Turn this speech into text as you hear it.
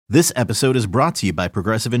This episode is brought to you by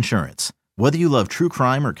Progressive Insurance. Whether you love true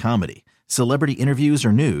crime or comedy, celebrity interviews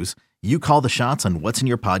or news, you call the shots on what's in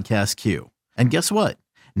your podcast queue. And guess what?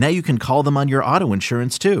 Now you can call them on your auto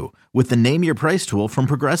insurance too with the Name Your Price tool from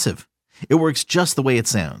Progressive. It works just the way it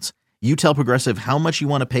sounds. You tell Progressive how much you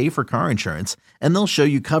want to pay for car insurance, and they'll show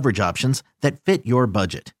you coverage options that fit your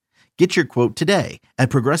budget. Get your quote today at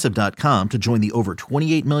Progressive.com to join the over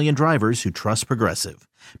 28 million drivers who trust Progressive.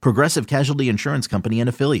 Progressive Casualty Insurance Company and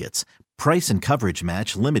Affiliates. Price and coverage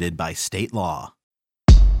match limited by state law.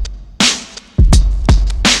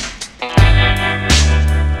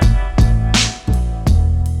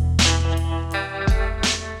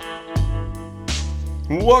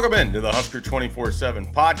 Welcome into the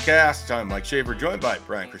Husker247 Podcast. I'm Mike Shaver, joined by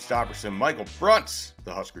Brian Christopherson, Michael Bruntz,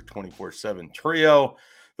 the Husker247 trio.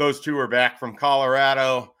 Those two are back from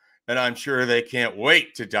Colorado, and I'm sure they can't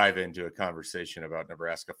wait to dive into a conversation about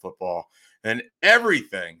Nebraska football and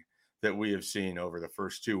everything that we have seen over the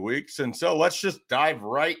first 2 weeks. And so let's just dive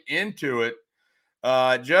right into it.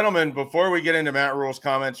 Gentlemen, before we get into Matt Rule's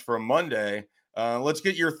comments from Monday, let's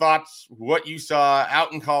get your thoughts, what you saw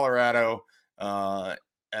out in Colorado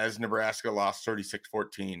as Nebraska lost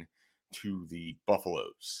 36-14 to the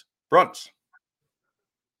Buffaloes. Bruntz.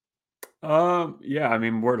 Yeah, I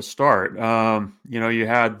mean, where to start? You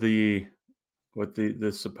had the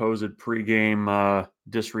supposed pregame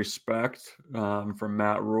disrespect from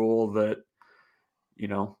Matt Rule that,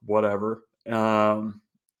 whatever. And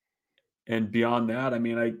beyond that, I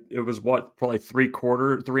mean, it was probably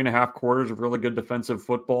 3.5 quarters of really good defensive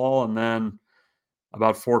football, and then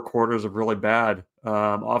about 4 quarters of really bad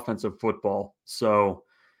offensive football. So,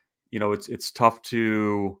 it's tough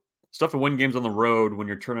to win games on the road when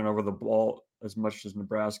you're turning over the ball as much as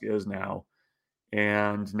Nebraska is now.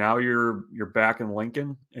 And now you're back in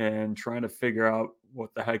Lincoln and trying to figure out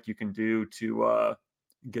what the heck you can do to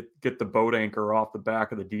get the boat anchor off the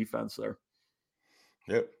back of the defense there.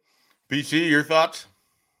 Yep. BC, your thoughts?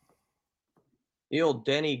 The old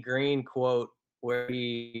Denny Green quote where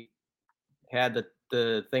he had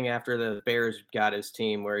the thing after the Bears got his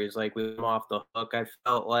team where he's like, we went off the hook. I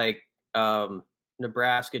felt like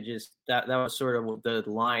Nebraska just that was sort of the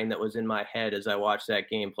line that was in my head as I watched that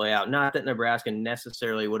game play out. Not that Nebraska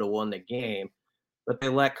necessarily would have won the game, but they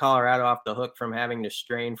let Colorado off the hook from having to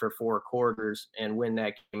strain for 4 quarters and win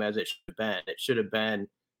that game as it should have been. It should have been,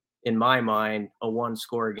 in my mind, a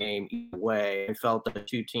 1-score game either way. I felt that the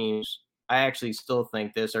two teams, I actually still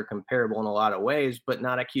think this, are comparable in a lot of ways, but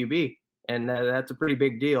not a QB. And that's a pretty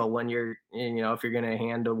big deal when you're, if you're going to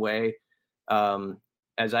hand away,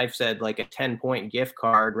 as I've said, like a 10-point gift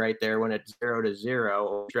card right there when it's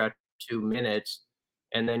 0-0, stretch 2 minutes,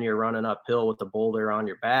 and then you're running uphill with the boulder on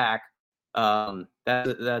your back.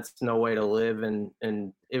 That's no way to live.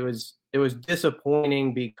 And it was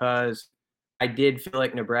disappointing because I did feel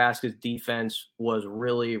like Nebraska's defense was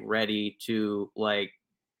really ready to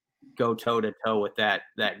go toe to toe with that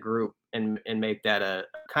group and make that a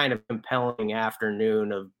kind of compelling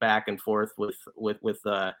afternoon of back and forth with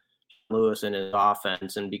Lewis and his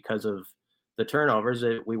offense, and because of the turnovers,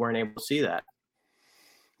 we weren't able to see that.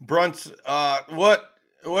 Bruntz,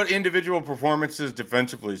 what individual performances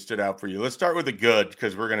defensively stood out for you? Let's start with the good,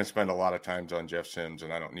 because we're going to spend a lot of time on Jeff Sims,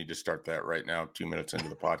 and I don't need to start that right now, 2 minutes into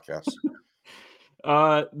the podcast.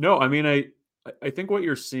 No, I mean, I think what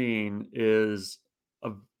you're seeing is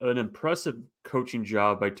an impressive coaching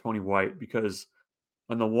job by Tony White, because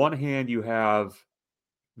on the one hand, you have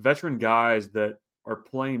veteran guys that are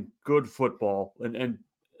playing good football, and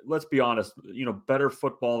let's be honest, better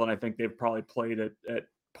football than I think they've probably played at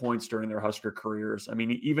points during their Husker careers. I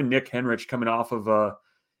mean, even Nick Henrich coming off of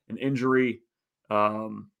an injury,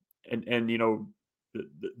 and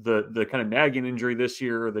the kind of nagging injury this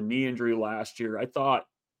year, or the knee injury last year, I thought,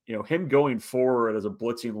 him going forward as a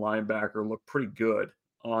blitzing linebacker looked pretty good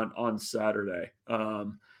on Saturday. I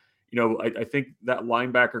think that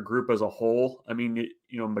linebacker group as a whole, I mean,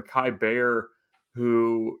 Mekhi Bear,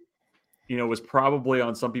 who, was probably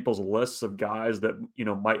on some people's lists of guys that,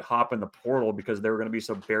 might hop in the portal because they were going to be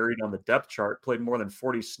so buried on the depth chart, played more than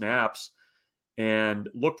 40 snaps and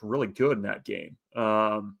looked really good in that game.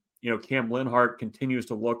 Cam Linhart continues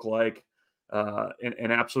to look like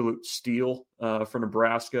an absolute steal for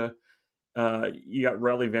Nebraska. You got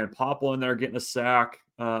Riley Van Poppel in there getting a sack.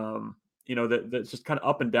 That's just kind of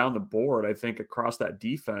up and down the board, I think, across that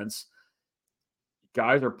defense.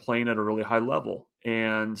 Guys are playing at a really high level,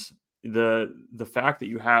 and the fact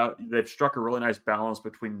that they've struck a really nice balance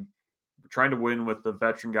between trying to win with the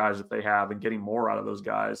veteran guys that they have and getting more out of those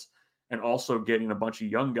guys, and also getting a bunch of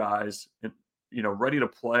young guys, ready to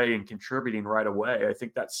play and contributing right away. I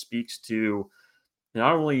think that speaks to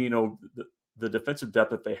not only, the defensive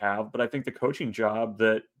depth that they have, but I think the coaching job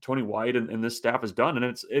that Tony White and this staff has done.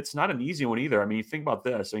 And it's not an easy one either. I mean, you think about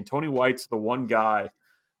this. I mean, Tony White's the one guy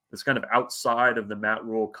that's kind of outside of the Matt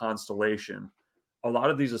Rule constellation. A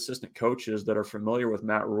lot of these assistant coaches that are familiar with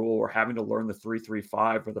Matt Rule are having to learn the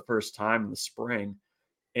 3-3-5 for the first time in the spring.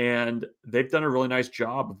 And they've done a really nice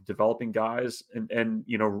job of developing guys and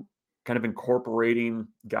kind of incorporating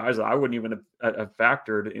guys that I wouldn't even have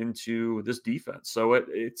factored into this defense. So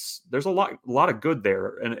there's a lot of good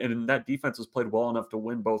there. And that defense has played well enough to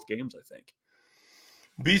win both games, I think.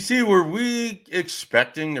 BC, were we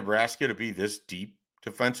expecting Nebraska to be this deep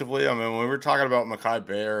defensively? I mean, when we were talking about Mekhi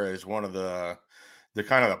Bear as one of the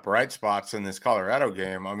kind of the bright spots in this Colorado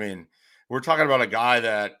game, I mean, we're talking about a guy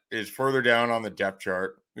that is further down on the depth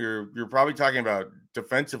chart. You're probably talking about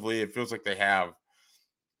defensively. It feels like they have,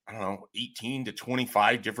 I don't know, 18 to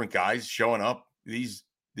 25 different guys showing up these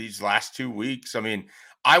last 2 weeks. I mean,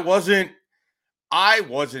 I wasn't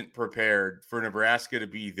prepared for Nebraska to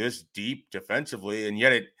be this deep defensively, and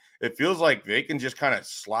yet it feels like they can just kind of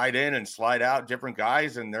slide in and slide out different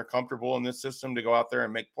guys, and they're comfortable in this system to go out there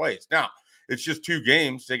and make plays. Now, it's just 2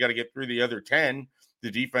 games. They got to get through the other 10.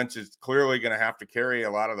 The defense is clearly going to have to carry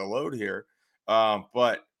a lot of the load here.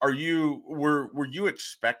 But were you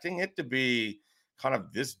expecting it to be kind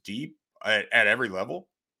of this deep at every level?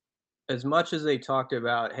 As much as they talked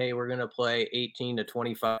about, hey, we're going to play 18 to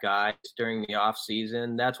 25 guys during the off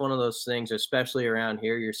season, that's one of those things, especially around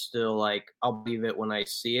here, you're still like, I'll believe it when I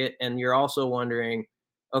see it. And you're also wondering,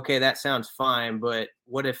 okay, that sounds fine, but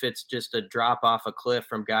what if it's just a drop off a cliff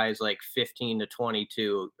from guys like 15 to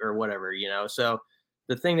 22 or whatever, So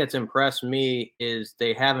the thing that's impressed me is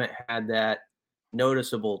they haven't had that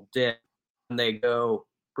noticeable dip when they go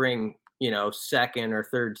bring, second or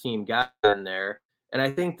third team guys in there. And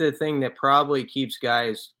I think the thing that probably keeps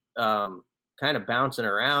guys kind of bouncing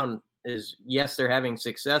around is, yes, they're having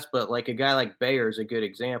success, but like a guy like Bayer is a good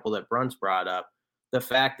example that Brunt's brought up. The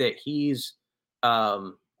fact that he's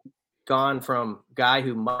gone from guy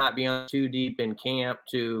who might be on 2 deep in camp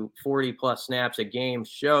to 40 plus snaps a game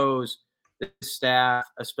shows the staff,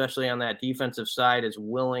 especially on that defensive side, is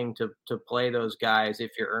willing to play those guys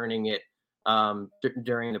if you're earning it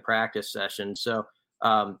during the practice session. So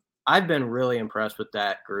I've been really impressed with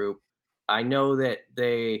that group. I know that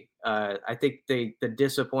I think the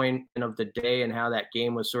disappointment of the day and how that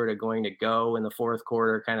game was sort of going to go in the fourth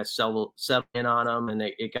quarter kind of settled in on them, and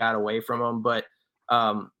it got away from them. But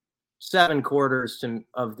 7 quarters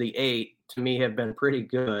of the 8 to me have been pretty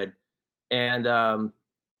good, and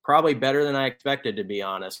probably better than I expected, to be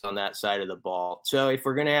honest, on that side of the ball. So if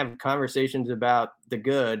we're going to have conversations about the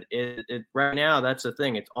good, right now, that's the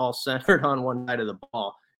thing. It's all centered on one side of the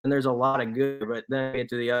ball. And there's a lot of good, but then you get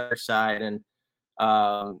to the other side and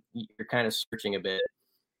you're kind of searching a bit.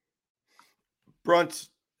 Brunt,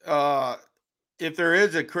 if there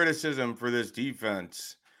is a criticism for this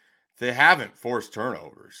defense, they haven't forced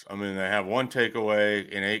turnovers. I mean, they have 1 takeaway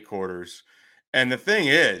in 8 quarters. And the thing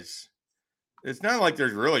is, it's not like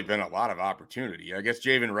there's really been a lot of opportunity. I guess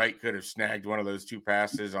Javen Wright could have snagged one of those 2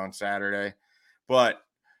 passes on Saturday. But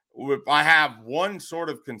I have one sort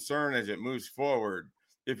of concern as it moves forward.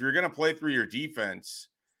 If you're going to play through your defense,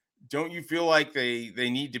 don't you feel like they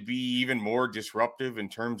need to be even more disruptive in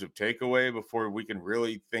terms of takeaway before we can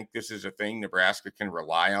really think this is a thing Nebraska can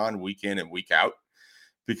rely on week in and week out?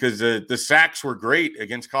 Because the sacks were great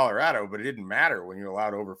against Colorado, but it didn't matter when you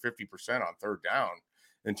allowed over 50% on 3rd down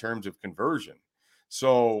in terms of conversion.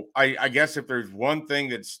 So I guess if there's one thing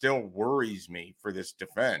that still worries me for this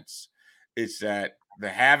defense, it's that the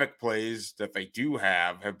havoc plays that they do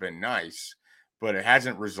have been nice, but it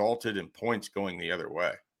hasn't resulted in points going the other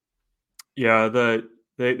way. Yeah,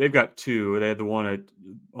 they've got 2. They had the one at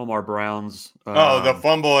Omar Brown's. The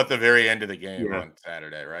fumble at the very end of the game on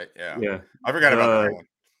Saturday, right? Yeah. I forgot about that one.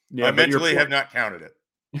 Yeah, I mentally have not counted it.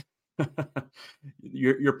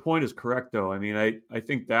 Your point is correct, though. I mean, I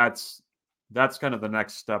think that's kind of the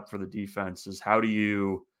next step for the defense is how do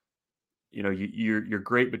you're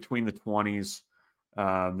great between the 20s.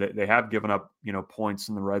 They have given up, points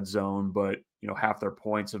in the red zone, but half their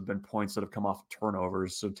points have been points that have come off of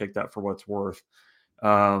turnovers. So take that for what it's worth.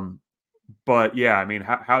 But yeah, I mean,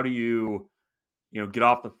 how do you get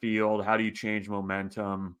off the field? How do you change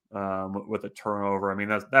momentum with a turnover? I mean,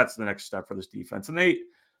 that's the next step for this defense. And I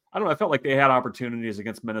don't know, I felt like they had opportunities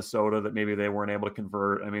against Minnesota that maybe they weren't able to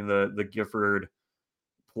convert. I mean, the Gifford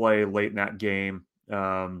play late in that game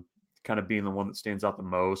kind of being the one that stands out the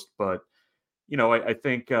most. But, I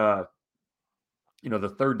think, the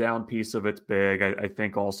 3rd down piece of it's big. I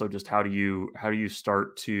think also just how do you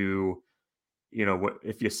start to,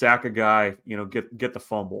 if you sack a guy, get the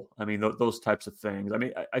fumble. I mean, those types of things. I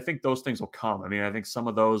mean, I think those things will come. I mean, I think some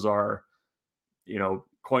of those are,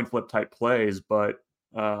 coin flip type plays, but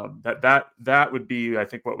that would be, I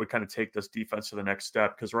think, what would kind of take this defense to the next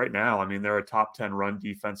step. Because right now, I mean, they're a top 10 run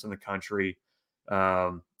defense in the country.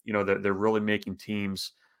 They're really making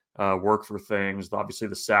teams work for things. Obviously,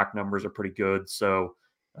 the sack numbers are pretty good. So,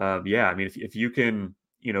 I mean, if you can,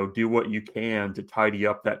 do what you can to tidy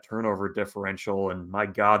up that turnover differential, and my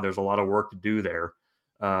God, there's a lot of work to do there.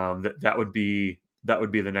 That would be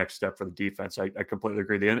the next step for the defense. I completely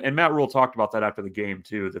agree. And Matt Rule talked about that after the game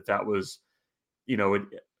too. That was,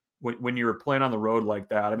 when you were playing on the road like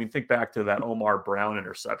that. I mean, think back to that Omar Brown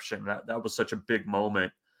interception. That was such a big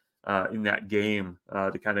moment in that game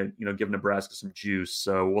to kind of give Nebraska some juice.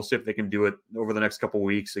 So we'll see if they can do it over the next couple of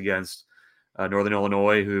weeks against Northern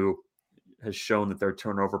Illinois, who has shown that they're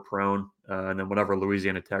turnover prone, and then whatever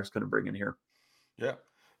Louisiana Tech's going to bring in here. Yeah.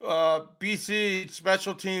 BC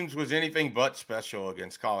special teams was anything but special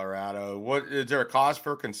against Colorado. What is there a cause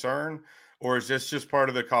for concern, or is this just part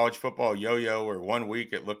of the college football yo-yo where 1 week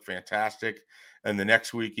it looked fantastic and the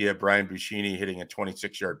next week you have Brian Buschini hitting a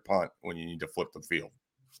 26-yard punt when you need to flip the field?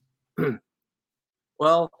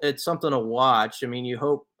 Well, it's something to watch. I mean, you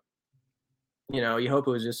hope it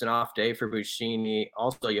was just an off day for Buschini.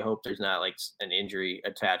 Also, you hope there's not like an injury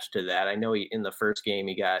attached to that. I know in the first game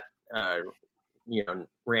he got,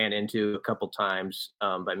 ran into a couple times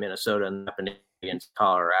by Minnesota and happened against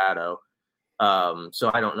Colorado. So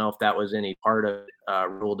I don't know if that was any part of it.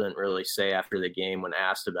 Rule didn't really say after the game when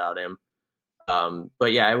asked about him.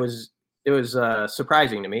 But yeah, it was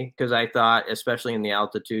surprising to me because I thought, especially in the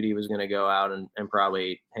altitude, he was going to go out and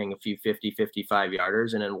probably hang a few 50, 55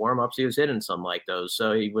 yarders. And in warm-ups, he was hitting some like those.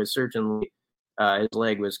 So he was certainly his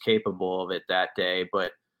leg was capable of it that day.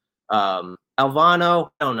 But Alvano,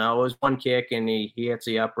 I don't know. It was one kick and he hits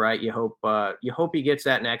the upright. You hope he gets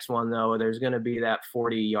that next one, though. There's going to be that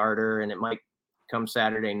 40-yarder, and it might come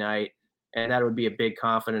Saturday night. And that would be a big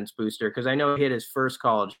confidence booster because I know he hit his first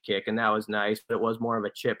college kick, and that was nice, but it was more of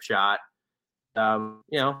a chip shot. You're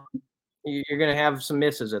going to have some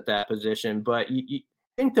misses at that position, but you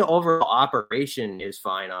think the overall operation is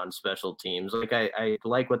fine on special teams. Like I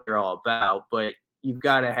like what they're all about, but you've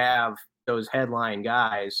got to have those headline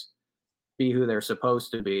guys be who they're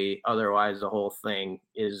supposed to be. Otherwise, the whole thing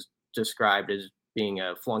is described as being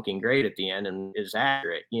a flunking grade at the end and is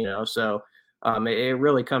accurate, So it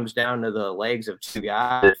really comes down to the legs of two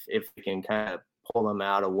guys if we can kind of pull them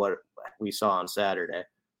out of what we saw on Saturday.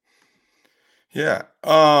 Yeah.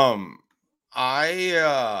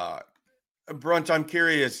 Brunt, I'm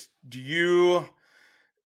curious, do you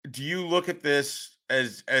look at this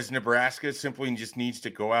as Nebraska simply just needs to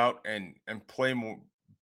go out and play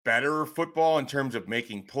better football in terms of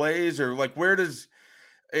making plays, or like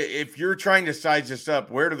if you're trying to size this up,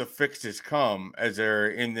 where do the fixes come as they're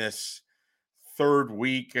in this third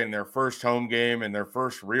week and their first home game and their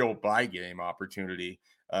first real bye game opportunity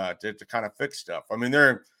to kind of fix stuff? I mean,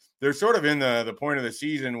 they're sort of in the point of the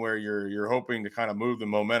season where you're hoping to kind of move the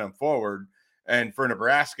momentum forward. And for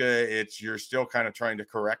Nebraska, you're still kind of trying to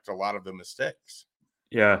correct a lot of the mistakes.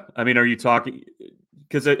 Yeah. I mean, are you talking –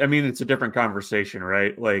 because, I mean, it's a different conversation,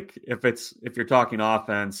 right? Like if you're talking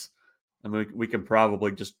offense, I mean, we can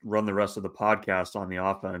probably just run the rest of the podcast on the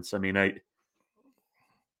offense. I mean, if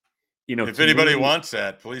anybody wants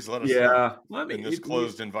that, please let us know. Well, I mean, in this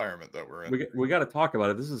closed environment that we're in. We got to talk about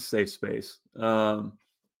it. This is a safe space.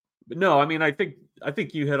 But no, I mean, I think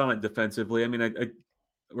you hit on it defensively. I mean,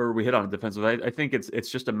 or we hit on it defensively. I think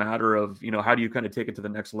it's just a matter of, how do you kind of take it to the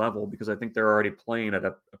next level? Because I think they're already playing at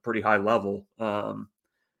a pretty high level.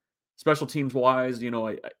 Special teams wise,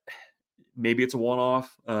 maybe it's a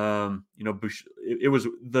one-off. It was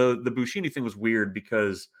the Buschini thing was weird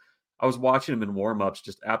because I was watching him in warm-ups,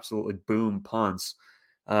 just absolutely boom punts.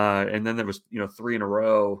 And then there was, 3 in a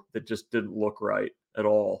row that just didn't look right at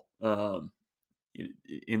all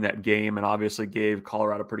in that game, and obviously gave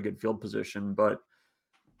Colorado pretty good field position. But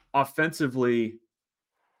offensively,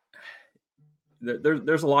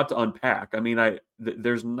 there's a lot to unpack. I mean,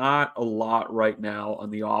 there's not a lot right now on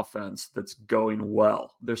the offense that's going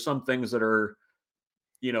well. There's some things that are,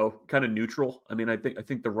 kind of neutral. I mean, I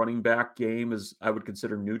think the running back game I would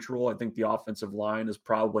consider neutral. I think the offensive line is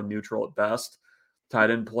probably neutral at best.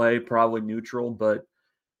 Tight end play, probably neutral, but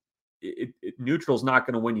neutral is not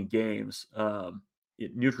going to win you games.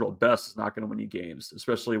 Neutral at best is not going to win you games,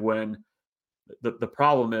 especially when the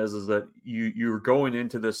problem is that you're going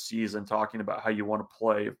into this season talking about how you want to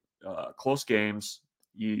play close games.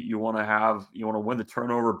 You want to win the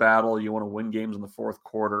turnover battle. You want to win games in the fourth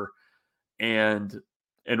quarter. And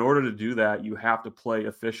in order to do that, you have to play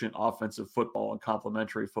efficient offensive football and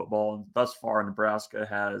complementary football. And thus far, Nebraska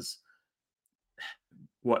has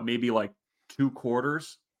maybe like 2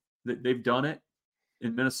 quarters that they've done it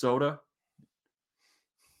in Minnesota.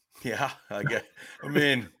 Yeah, I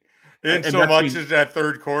mean, in so much as that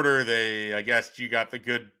third quarter, I guess you got the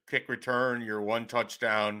good kick return, your 1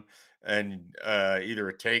 touchdown, and either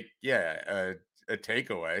a takeaway.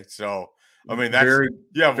 So I mean, that's very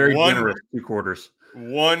generous 2 quarters.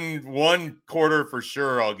 One quarter for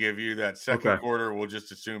sure. I'll give you that second quarter. We'll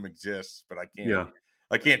just assume exists, but I can't. Yeah.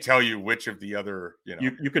 I can't tell you which of the other,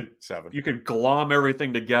 you could 7. You could glom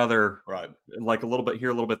everything together, right? Like a little bit here,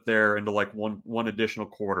 a little bit there, into like one additional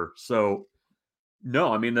quarter. So,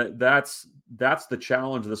 no, I mean that's the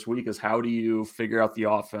challenge this week is how do you figure out the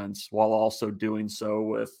offense while also doing so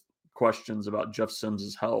with questions about Jeff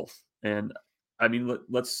Sims' health? And I mean,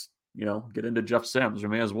 let's get into Jeff Sims. We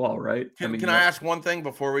may as well, right? Can I ask one thing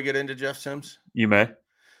before we get into Jeff Sims? You may.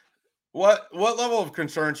 What level of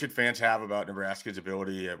concern should fans have about Nebraska's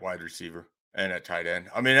ability at wide receiver and at tight end?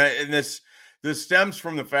 I mean, and this stems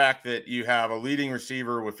from the fact that you have a leading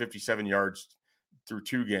receiver with 57 yards through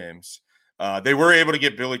 2 games. They were able to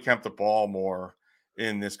get Billy Kemp the ball more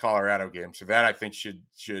in this Colorado game, so that I think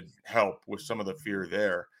should help with some of the fear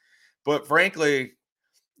there. But frankly,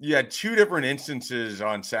 you had 2 different instances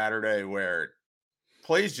on Saturday where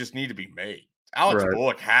plays just need to be made. Alex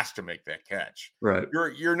Bullock has to make that catch. Right.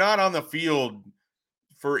 You're not on the field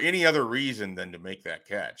for any other reason than to make that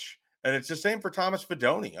catch. And it's the same for Thomas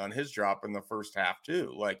Fedoni on his drop in the first half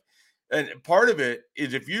too. And part of it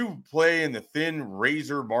is if you play in the thin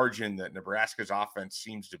razor margin that Nebraska's offense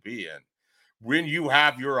seems to be in, when you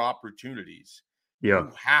have your opportunities, you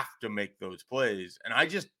have to make those plays. And I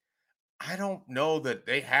don't know that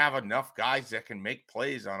they have enough guys that can make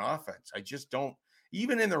plays on offense. I just don't.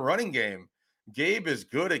 Even in the running game, Gabe is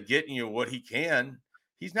good at getting you what he can.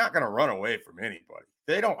 He's not going to run away from anybody.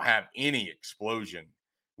 They don't have any explosion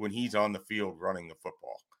when he's on the field running the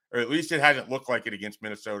football, or at least it hasn't looked like it against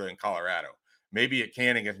Minnesota and Colorado. Maybe it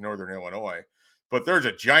can against Northern Illinois, but there's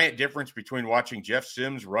a giant difference between watching Jeff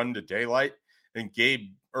Sims run to daylight and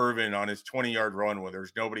Gabe Ervin on his 20-yard run where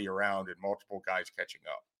there's nobody around and multiple guys catching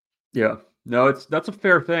up. Yeah, no, that's a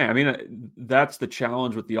fair thing. I mean, that's the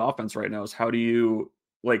challenge with the offense right now is how do you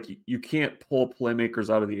you can't pull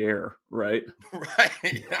playmakers out of the air, right?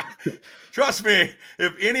 Right. Yeah. Trust me,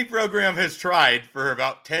 if any program has tried for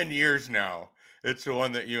about 10 years now, it's the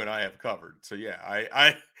one that you and I have covered. So yeah,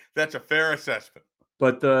 I that's a fair assessment.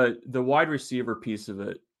 But the wide receiver piece of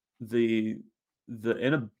it,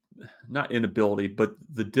 not inability, but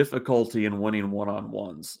the difficulty in winning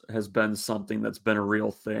one-on-ones has been something that's been a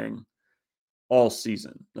real thing all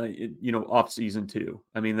season, off season too.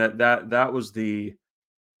 I mean,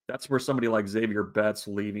 that's where somebody like Xavier Betts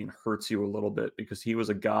leaving hurts you a little bit because he was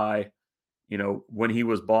a guy, when he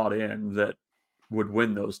was bought in that would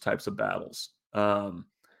win those types of battles.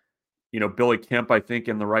 Billy Kemp, I think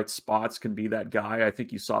in the right spots can be that guy. I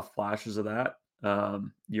think you saw flashes of that.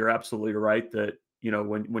 You're absolutely right that,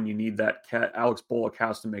 when you need that catch, Alex Bullock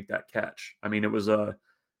has to make that catch. I mean, it was a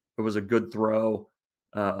good throw.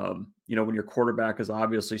 When your quarterback is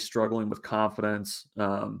obviously struggling with confidence,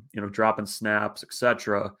 dropping snaps,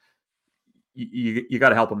 etc., you got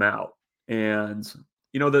to help him out. And,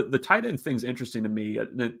 the tight end thing's interesting to me,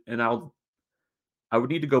 and I would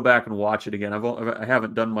need to go back and watch it again. I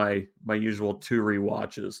haven't done my usual 2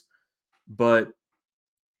 rewatches, but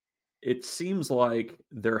it seems like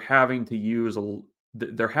they're having to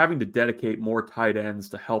dedicate more tight ends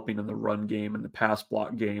to helping in the run game and the pass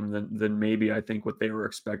block game than maybe I think what they were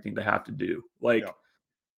expecting to have to do.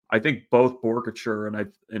 I think both Borkature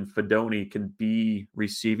and Fedoni can be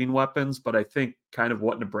receiving weapons, but I think kind of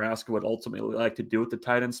what Nebraska would ultimately like to do with the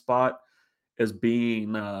tight end spot is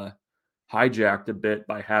being hijacked a bit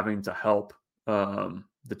by having to help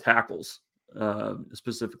the tackles,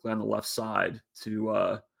 specifically on the left side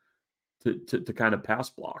to kind of pass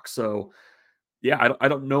block. So yeah, I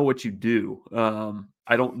don't know what you do.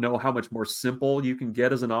 I don't know how much more simple you can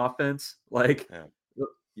get as an offense.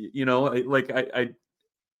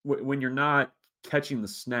 When you're not catching the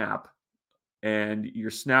snap and you're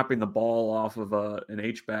snapping the ball off of an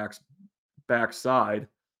H-back's backside,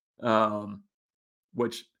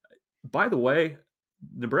 which, by the way,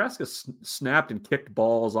 Nebraska snapped and kicked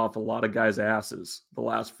balls off a lot of guys' asses the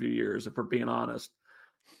last few years, if we're being honest.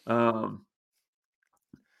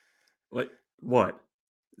 What?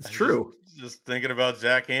 It's true. Just thinking about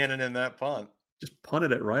Zach Hannon and that punt. Just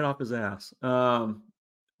punted it right off his ass.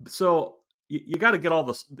 So, you got to get all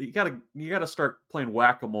this. You got to start playing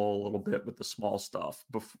whack-a-mole a little bit with the small stuff.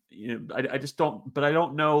 I just don't. But I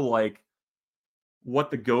don't know like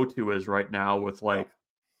what the go-to is right now with like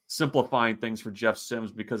simplifying things for Jeff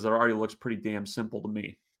Sims, because it already looks pretty damn simple to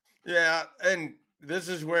me. Yeah, and this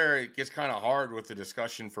is where it gets kind of hard with the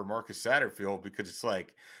discussion for Marcus Satterfield, because it's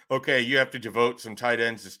like, okay, you have to devote some tight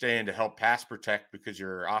ends to stay in to help pass protect because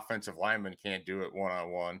your offensive linemen can't do it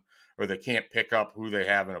one-on-one, or they can't pick up who they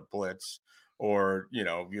have in a blitz, or, you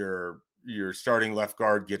know, your starting left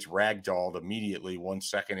guard gets ragdolled immediately 1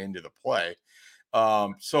 second into the play.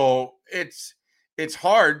 So it's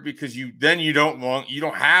hard because you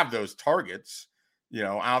don't have those targets, you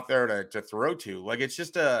know, out there to throw to. Like, it's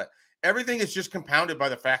just everything is just compounded by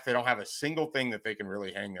the fact they don't have a single thing that they can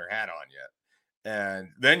really hang their hat on yet. And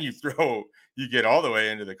then you get all the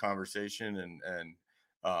way into the conversation, and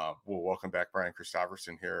we'll welcome back Brian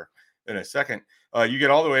Christopherson here in a second. You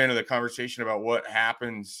get all the way into the conversation about what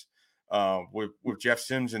happens with Jeff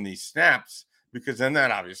Sims in these snaps, because then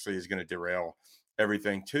that obviously is going to derail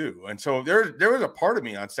everything too. And so there was a part of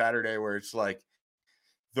me on Saturday where it's like,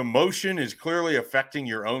 the motion is clearly affecting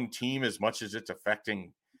your own team as much as it's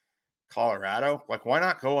affecting Colorado. Like, why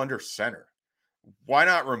not go under center? Why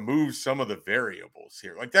not remove some of the variables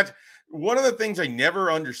here? Like, that's one of the things I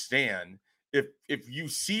never understand. If you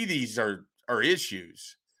see these are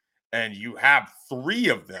issues and you have 3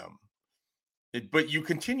 of them, but you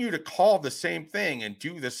continue to call the same thing and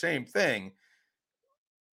do the same thing,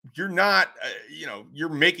 you're not, you're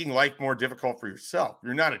making life more difficult for yourself.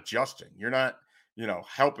 You're not adjusting. You're not,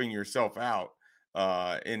 helping yourself out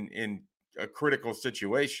in a critical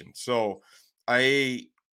situation. So I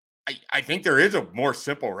think there is a more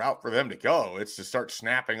simple route for them to go. It's to start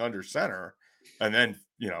snapping under center and then,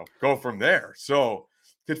 go from there. So,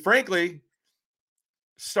 because frankly,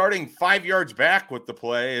 starting 5 yards back with the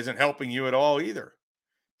play isn't helping you at all either.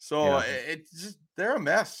 So it's just, they're a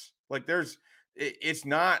mess. Like, it's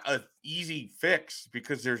not an easy fix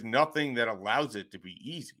because there's nothing that allows it to be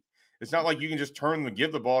easy. It's not like you can just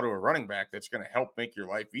give the ball to a running back that's going to help make your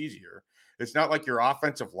life easier. It's not like your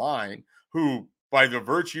offensive line, who, by the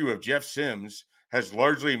virtue of Jeff Sims, has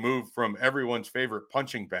largely moved from everyone's favorite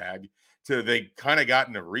punching bag to they kind of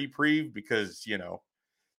gotten a reprieve because,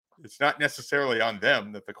 it's not necessarily on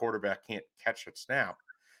them that the quarterback can't catch a snap.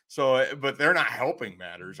 So, but they're not helping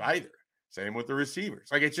matters either. Same with the receivers.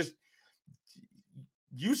 Like, it's just,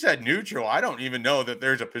 you said neutral. I don't even know that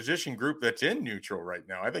there's a position group that's in neutral right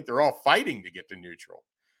now. I think they're all fighting to get to neutral.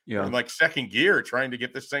 Yeah. They're in like second gear trying to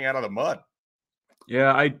get this thing out of the mud.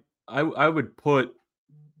 Yeah, I would put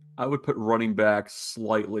running back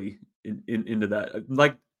slightly into that.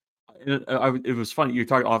 Like, it was funny. You're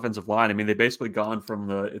talking offensive line. I mean, they basically gone from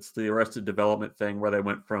it's the Arrested Development thing where they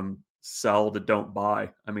went from sell to don't buy.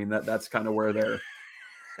 I mean, that's kind of where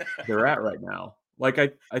they're at right now. Like,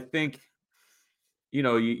 I think,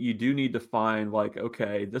 you do need to find, like,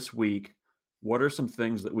 okay, this week, what are some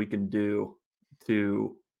things that we can do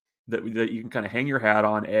that you can kind of hang your hat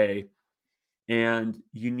on, and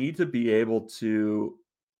you need to be able to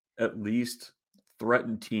at least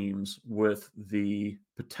threaten teams with the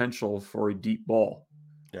potential for a deep ball.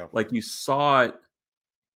 Yeah. Like, you saw it,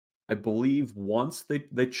 I believe once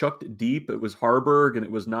they chucked it deep. It was Harburg, and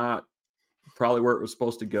it was not probably where it was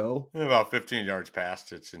supposed to go. About 15 yards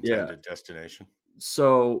past its intended destination.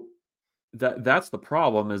 So that's the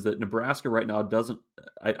problem, is that Nebraska right now doesn't.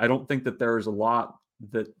 I don't think that there's a lot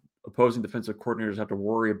that opposing defensive coordinators have to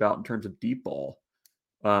worry about in terms of deep ball,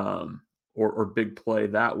 or big play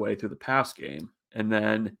that way through the pass game. And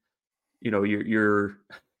then, you're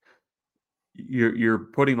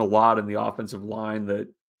putting a lot in the offensive line that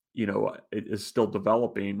it is still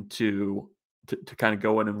developing to kind of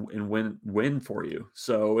go in and win for you.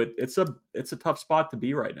 So it's a tough spot to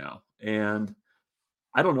be right now. And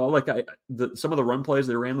I don't know, like some of the run plays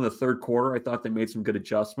they ran in the third quarter, I thought they made some good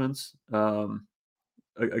adjustments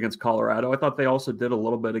against Colorado. I thought they also did a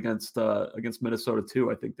little bit against Minnesota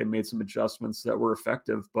too. I think they made some adjustments that were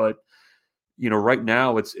effective, but right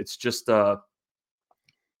now it's just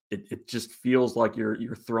it just feels like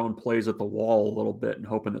you're throwing plays at the wall a little bit and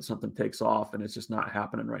hoping that something takes off, and it's just not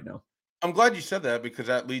happening right now. I'm glad you said that, because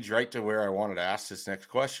that leads right to where I wanted to ask this next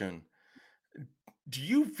question. Do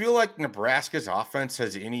you feel like Nebraska's offense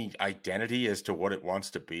has any identity as to what it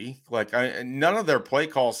wants to be? Like, none of their play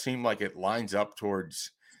calls seem like it lines up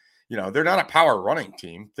towards, they're not a power running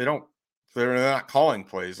team. They're not calling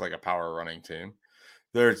plays like a power running team.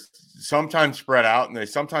 They're sometimes spread out, and they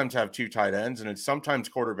sometimes have 2 tight ends, and it's sometimes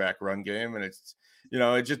quarterback run game. And it's,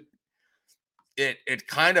 it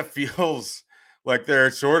kind of feels Like they're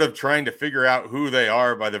sort of trying to figure out who they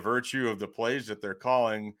are by the virtue of the plays that they're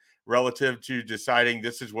calling relative to deciding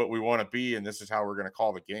this is what we want to be and this is how we're going to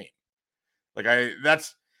call the game. Like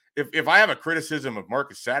if I have a criticism of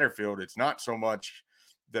Marcus Satterfield, it's not so much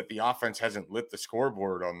that the offense hasn't lit the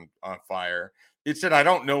scoreboard on fire. It's that I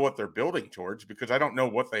don't know what they're building towards because I don't know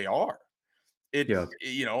what they are.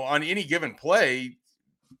 On any given play,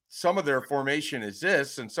 some of their formation is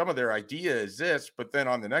this and some of their idea is this, but then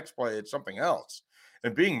on the next play, it's something else.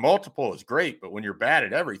 And being multiple is great, but when you're bad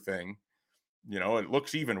at everything, it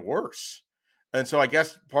looks even worse. And so I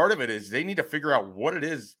guess part of it is they need to figure out what it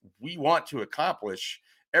is we want to accomplish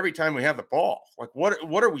every time we have the ball. Like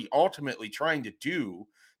what are we ultimately trying to do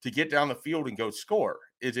to get down the field and go score?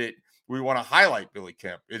 Is it we want to highlight Billy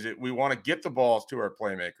Kemp? Is it we want to get the balls to our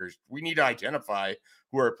playmakers? We need to identify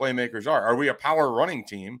who our playmakers are. Are we a power running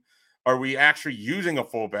team? Are we actually using a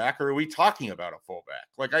fullback or are we talking about a fullback?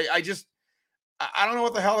 Like I don't know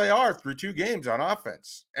what the hell they are through 2 games on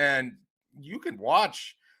offense. And you can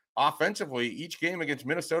watch offensively each game against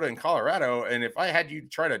Minnesota and Colorado. And if I had you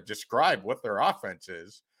try to describe what their offense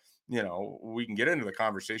is, we can get into the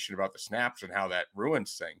conversation about the snaps and how that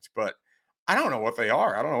ruins things. But I don't know what they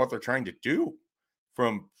are. I don't know what they're trying to do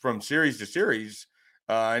from series to series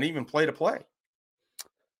and even play to play.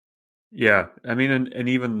 Yeah. I mean, and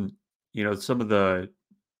even, we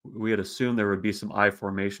had assumed there would be some I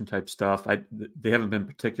formation type stuff. They haven't been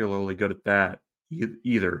particularly good at that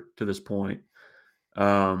either to this point. They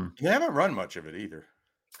haven't run much of it either.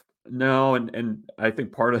 No, and I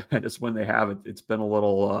think part of that is when they have it, it's been a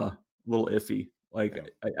little iffy. Like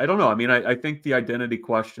I don't know. I mean, I think the identity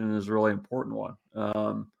question is a really important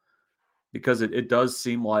one because it does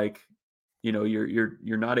seem like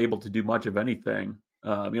you're not able to do much of anything.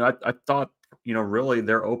 I thought really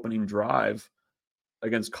their opening drive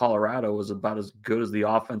against Colorado was about as good as the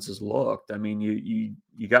offenses looked. I mean,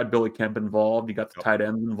 you got Billy Kemp involved, you got the tight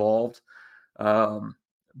end involved,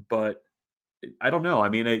 but I don't know. I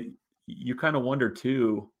mean, you kind of wonder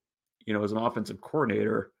too, as an offensive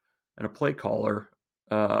coordinator and a play caller,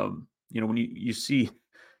 when you see,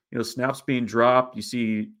 snaps being dropped, you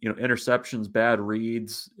see, interceptions, bad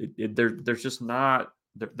reads. There's just not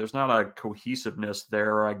there's not a cohesiveness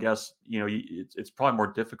there. I guess it's probably more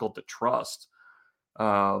difficult to trust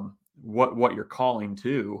what you're calling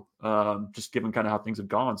too, just given kind of how things have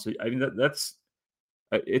gone. So I mean it's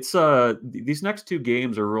these next 2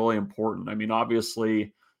 games are really important. I mean,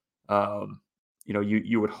 obviously,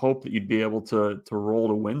 you would hope that you'd be able to roll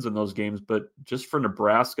to wins in those games, but just for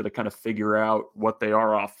Nebraska to kind of figure out what they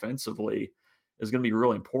are offensively is going to be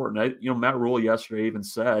really important. Matt Rule yesterday even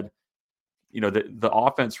said, the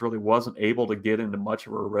offense really wasn't able to get into much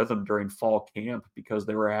of a rhythm during fall camp because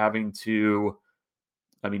they were having to.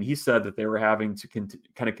 I mean, he said that they were having to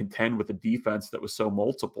kind of contend with a defense that was so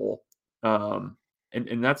multiple.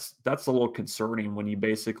 And that's a little concerning when you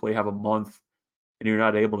basically have a month and you're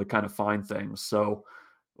not able to kind of find things. So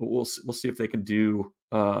we'll see if they can do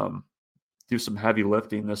some heavy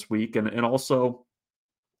lifting this week. And also,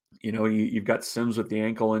 you've got Sims with the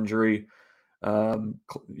ankle injury.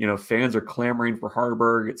 Fans are clamoring for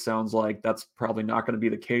Harburg. It sounds like that's probably not going to be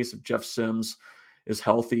the case if Jeff Sims is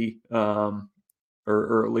healthy.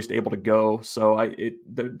 Or at least able to go. So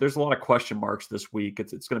there's a lot of question marks this week.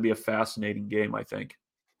 It's going to be a fascinating game, I think.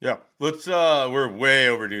 Yeah, let's. We're way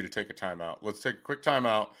overdue to take a timeout. Let's take a quick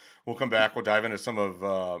timeout. We'll come back. We'll dive into some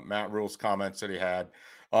of Matt Rule's comments that he had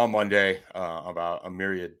on Monday about a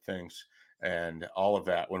myriad things and all of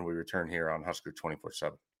that when we return here on Husker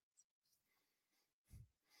 24/7.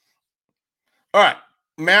 All right.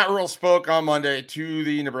 Matt Rule spoke on Monday to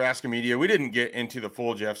the Nebraska media. We didn't get into the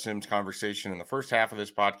full Jeff Sims conversation in the first half of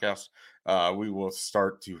this podcast. We will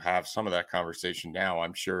start to have some of that conversation now,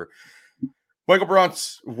 I'm sure. Michael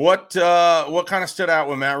Bruntz, what kind of stood out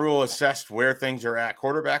when Matt Rule assessed where things are at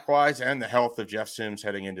quarterback-wise and the health of Jeff Sims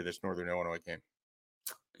heading into this Northern Illinois game?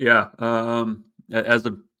 Yeah. As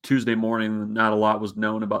of Tuesday morning, not a lot was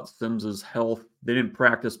known about Sims's health. They didn't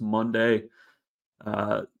practice Monday.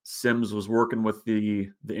 Sims was working with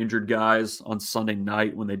the injured guys on Sunday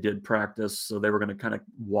night when they did practice, so they were going to kind of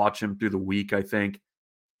watch him through the week, I think.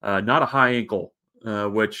 Not a high ankle,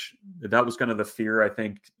 which that was kind of the fear, I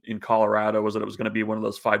think, in Colorado, was that it was going to be one of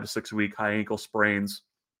those 5 to 6 week high ankle sprains.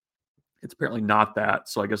 It's apparently not that,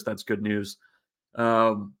 so I guess that's good news.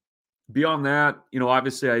 Beyond that,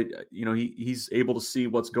 obviously, he's able to see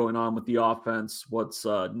what's going on with the offense, what's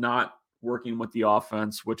not working with the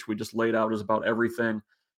offense, which we just laid out as about everything,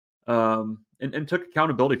 and took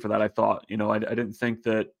accountability for that. I thought, I didn't think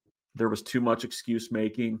that there was too much excuse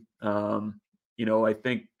making. I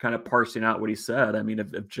think kind of parsing out what he said. I mean,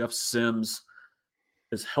 if Jeff Sims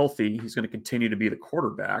is healthy, he's going to continue to be the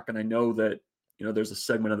quarterback. And I know that, there's a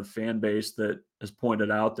segment of the fan base that has pointed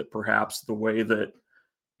out that perhaps the way that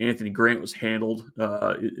Anthony Grant was handled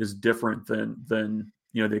is different than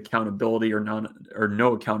the accountability or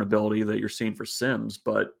no accountability that you're seeing for Sims.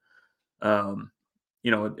 But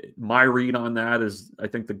my read on that is I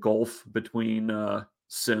think the gulf between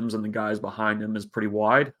Sims and the guys behind him is pretty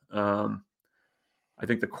wide. I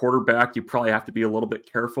think the quarterback, you probably have to be a little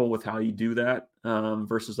bit careful with how you do that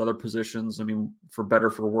versus other positions. I mean, for better,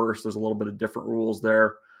 for worse, there's a little bit of different rules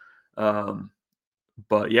there.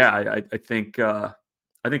 But yeah, I think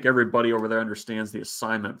everybody over there understands the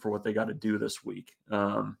assignment for what they got to do this week.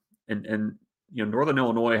 And Northern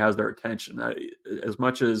Illinois has their attention. As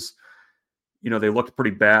much as they looked pretty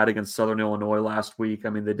bad against Southern Illinois last week. I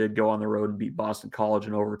mean, they did go on the road and beat Boston College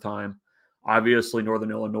in overtime. Obviously, Northern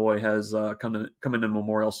Illinois has come into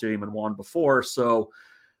Memorial Stadium and won before, so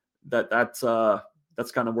that's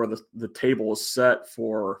kind of where the table is set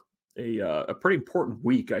for a pretty important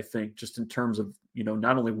week, I think, just in terms of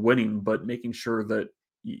not only winning but making sure that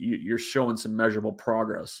you're showing some measurable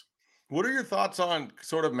progress. What are your thoughts on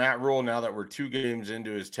sort of Matt Rule now that we're 2 games into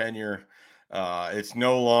his tenure? It's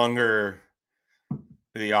no longer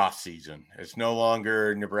the off season. It's no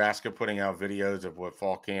longer Nebraska putting out videos of what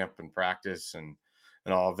fall camp and practice and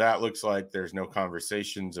all of that looks like. There's no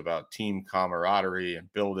conversations about team camaraderie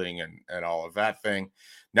and building and all of that thing.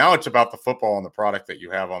 Now it's about the football and the product that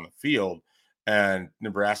you have on the field. And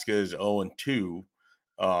Nebraska is 0-2.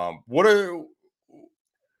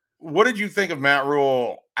 What did you think of Matt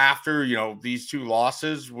Rule after these 2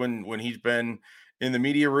 losses when he's been in the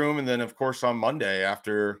media room, and then of course on Monday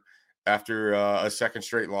after a second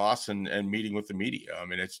straight loss and meeting with the media? I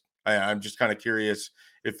mean, I'm just kind of curious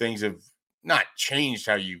if things have not changed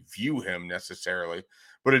how you view him necessarily,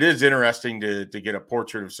 but it is interesting to get a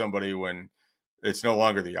portrait of somebody when it's no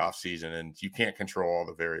longer the off season and you can't control all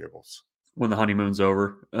the variables. When the honeymoon's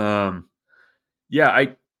over. Yeah,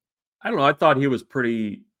 I don't know. I thought he was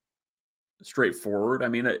pretty straightforward. I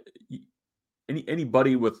mean,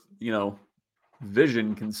 anybody with,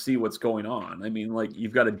 vision can see what's going on. I mean, like,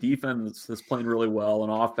 you've got a defense that's playing really well, an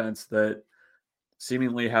offense that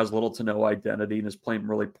seemingly has little to no identity and is playing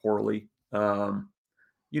really poorly. I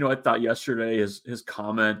thought yesterday his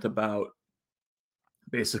comment about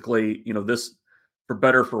basically, this, for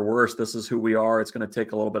better, for worse, this is who we are. It's going to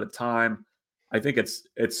take a little bit of time. I think it's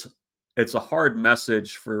a hard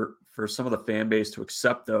message for some of the fan base to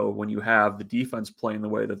accept, though, when you have the defense playing the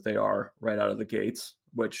way that they are right out of the gates,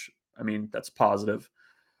 which, I mean, that's positive.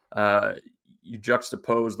 You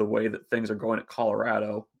juxtapose the way that things are going at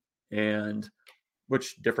Colorado, and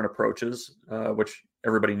which different approaches, which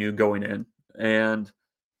everybody knew going in. And,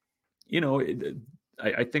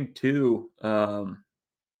 I think too,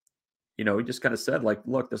 he just kind of said, like,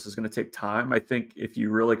 look, this is going to take time. I think if you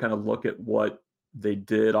really kind of look at what they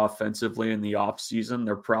did offensively in the offseason,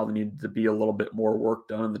 there probably needed to be a little bit more work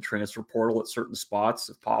done in the transfer portal at certain spots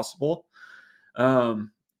if possible.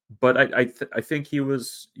 But I think he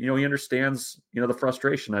was, he understands, the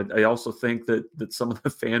frustration. I also think that some of the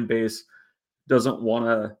fan base doesn't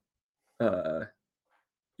want to,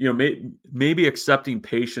 maybe accepting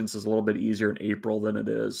patience is a little bit easier in April than it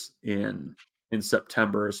is in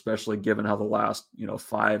September, especially given how the last,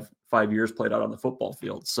 5 years played out on the football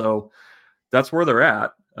field. So that's where they're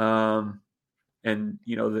at. And,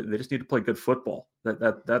 they just need to play good football.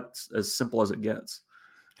 That's as simple as it gets.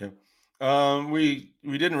 Okay. We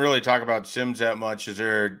didn't really talk about Sims that much.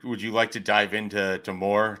 Would you like to dive into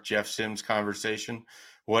more Jeff Sims conversation?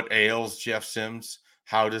 What ails Jeff Sims?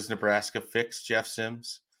 How does Nebraska fix Jeff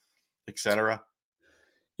Sims, etc.?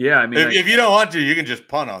 Yeah, I mean, if you don't want to, you can just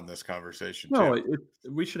punt on this conversation. No,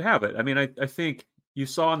 we should have it. I mean, I think you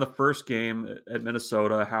saw in the first game at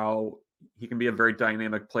Minnesota how he can be a very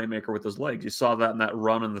dynamic playmaker with his legs. You saw that in that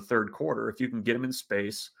run in the third quarter. If you can get him in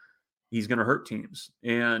space, he's going to hurt teams.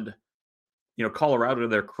 And, Colorado, to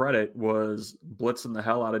their credit, was blitzing the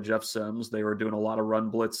hell out of Jeff Sims. They were doing a lot of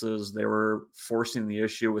run blitzes. They were forcing the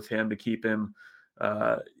issue with him to keep him,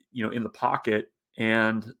 in the pocket.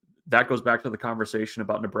 And that goes back to the conversation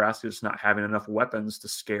about Nebraska just not having enough weapons to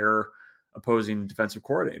scare opposing defensive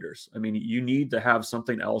coordinators. I mean, you need to have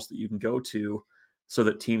something else that you can go to so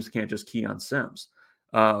that teams can't just key on Sims.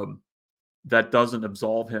 That doesn't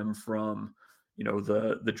absolve him from,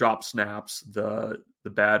 the drop snaps, the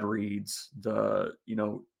bad reads, the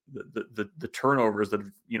turnovers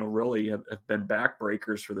that, really have been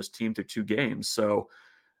backbreakers for this team through 2 games. So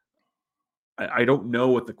I don't know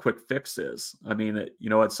what the quick fix is. I mean,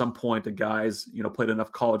 at some point the guys, played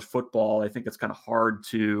enough college football. I think it's kind of hard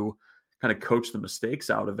to kind of coach the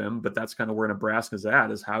mistakes out of him. But that's kind of where Nebraska's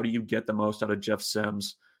at, is how do you get the most out of Jeff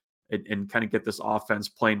Sims and kind of get this offense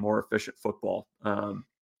playing more efficient football?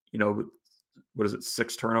 What is it?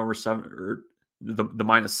 6 turnovers, 7, or the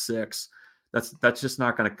 -6. That's just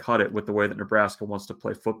not going to cut it with the way that Nebraska wants to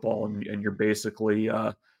play football. And you're basically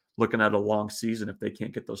looking at a long season if they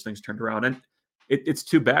can't get those things turned around. And it's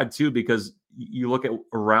too bad too, because you look at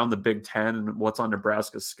around the Big Ten and what's on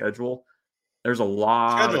Nebraska's schedule. There's a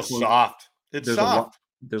lot. Schedule's soft. It's soft.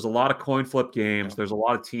 There's a lot of coin flip games. Yeah. There's a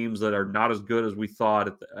lot of teams that are not as good as we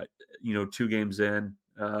thought 2 games in.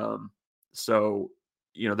 So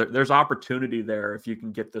there's opportunity there if you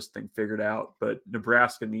can get this thing figured out. But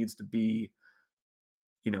Nebraska needs to be,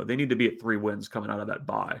 they need to be at 3 wins coming out of that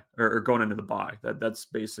bye or going into the bye. That's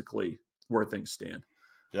basically where things stand.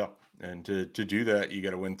 Yeah, and to do that, you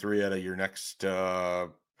got to win 3 out of your next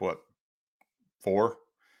 4?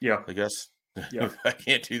 Yeah, I guess. Yeah, I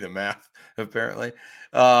can't do the math apparently.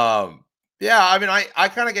 I mean, I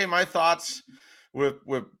kind of gave my thoughts with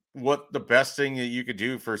what the best thing that you could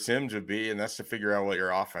do for Sims would be, and that's to figure out what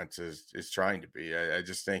your offense is trying to be. I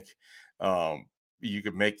just think you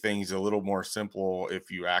could make things a little more simple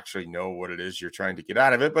if you actually know what it is you're trying to get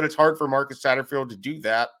out of it. But it's hard for Marcus Satterfield to do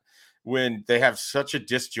that when they have such a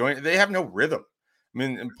disjoint. They have no rhythm. I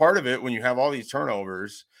mean, and part of it, when you have all these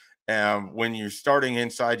turnovers, when you're starting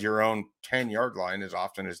inside your own 10-yard line, as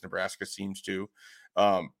often as Nebraska seems to,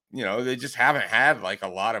 they just haven't had like a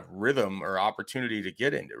lot of rhythm or opportunity to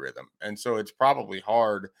get into rhythm. And so it's probably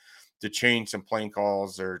hard to change some playing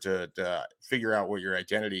calls or to figure out what your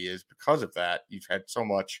identity is because of that. You've had so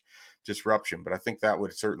much disruption, but I think that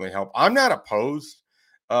would certainly help. I'm not opposed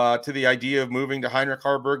to the idea of moving to Heinrich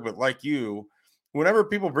Harburg, but like you, whenever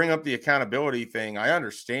people bring up the accountability thing, I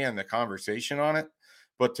understand the conversation on it.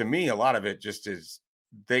 But to me, a lot of it just is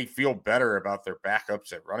they feel better about their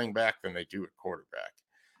backups at running back than they do at quarterback.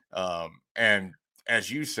 And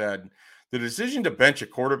as you said, the decision to bench a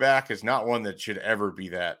quarterback is not one that should ever be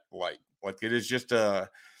that light. Like it is just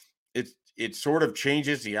it sort of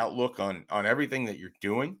changes the outlook on everything that you're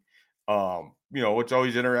doing. What's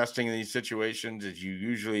always interesting in these situations is you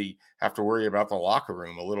usually have to worry about the locker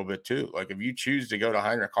room a little bit too. Like if you choose to go to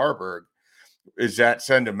Heinrich Harburg, is that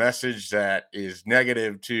send a message that is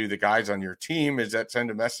negative to the guys on your team? Is that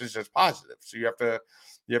send a message that's positive? So you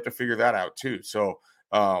have to figure that out too. So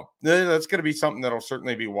that's going to be something that'll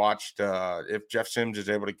certainly be watched. If Jeff Sims is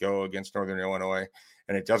able to go against Northern Illinois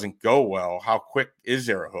and it doesn't go well, how quick is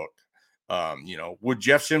there a hook? Would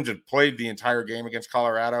Jeff Sims have played the entire game against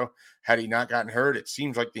Colorado had he not gotten hurt? It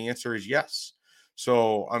seems like the answer is yes.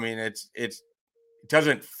 So, I mean, it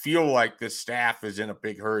doesn't feel like the staff is in a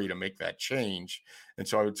big hurry to make that change. And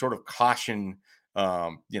so I would sort of caution,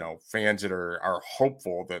 fans that are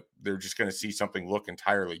hopeful that they're just going to see something look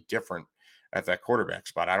entirely different at that quarterback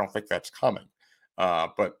spot. I don't think that's coming.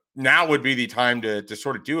 But now would be the time to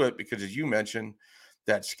sort of do it because, as you mentioned,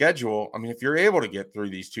 that schedule, I mean, if you're able to get through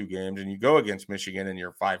these 2 games and you go against Michigan and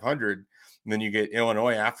you're 500, and then you get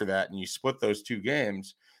Illinois after that and you split those 2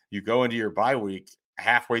 games, you go into your bye week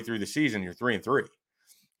halfway through the season, you're 3-3. If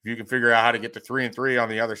you can figure out how to get to 3-3 on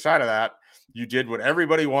the other side of that, you did what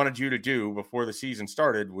everybody wanted you to do before the season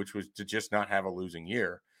started, which was to just not have a losing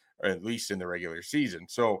year, or at least in the regular season.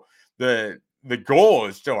 So the goal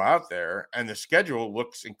is still out there, and the schedule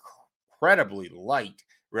looks incredibly light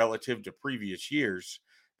relative to previous years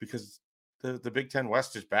because the Big Ten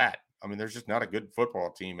West is bad. I mean, there's just not a good football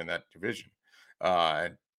team in that division.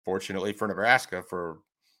 And fortunately for Nebraska, for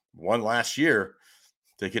one last year,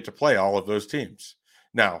 they get to play all of those teams.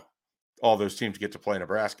 Now, all those teams get to play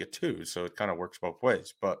Nebraska too, so it kind of works both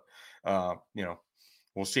ways. But,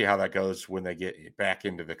 we'll see how that goes when they get back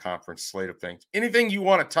into the conference slate of things. Anything you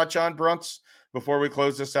want to touch on, Brunts, before we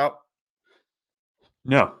close this out?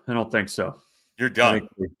 No, I don't think so. You're done.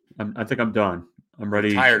 I think I'm done. I'm ready.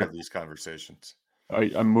 I'm tired of these conversations.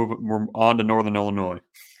 I'm moving. We're on to Northern Illinois.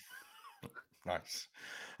 Nice.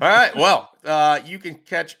 All right. Well, you can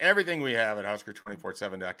catch everything we have at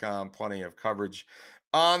Husker247.com. Plenty of coverage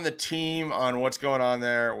on the team, on what's going on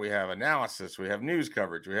there. We have analysis. We have news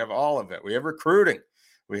coverage. We have all of it. We have recruiting.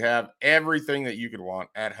 We have everything that you could want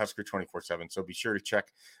at Husker247. So be sure to check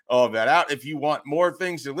all of that out. If you want more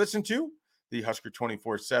things to listen to, the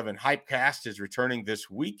Husker247 Hypecast is returning this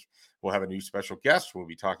week. We'll have a new special guest. We'll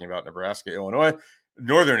be talking about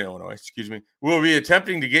Northern Illinois. We'll be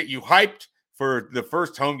attempting to get you hyped for the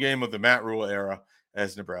first home game of the Matt Rule era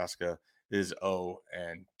as Nebraska is 0-2.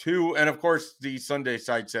 And of course, the Sunday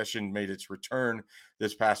side session made its return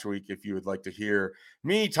this past week. If you would like to hear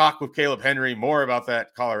me talk with Caleb Henry more about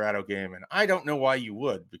that Colorado game, and I don't know why you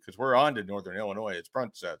would, because we're on to Northern Illinois, as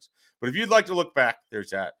Brunt says. But if you'd like to look back, there's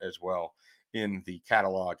that as well in the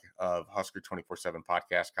catalog of Husker247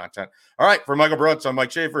 podcast content. All right, for Michael Bruntz, I'm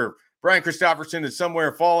Mike Schaefer. Brian Christopherson is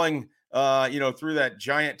somewhere falling, through that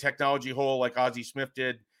giant technology hole like Ozzie Smith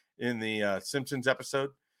did in the Simpsons episode.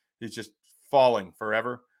 He's just falling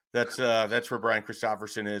forever. That's where Brian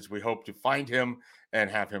Christopherson is. We hope to find him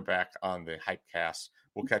and have him back on the Hypecast.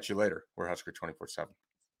 We'll catch you later. We're Husker 24/7.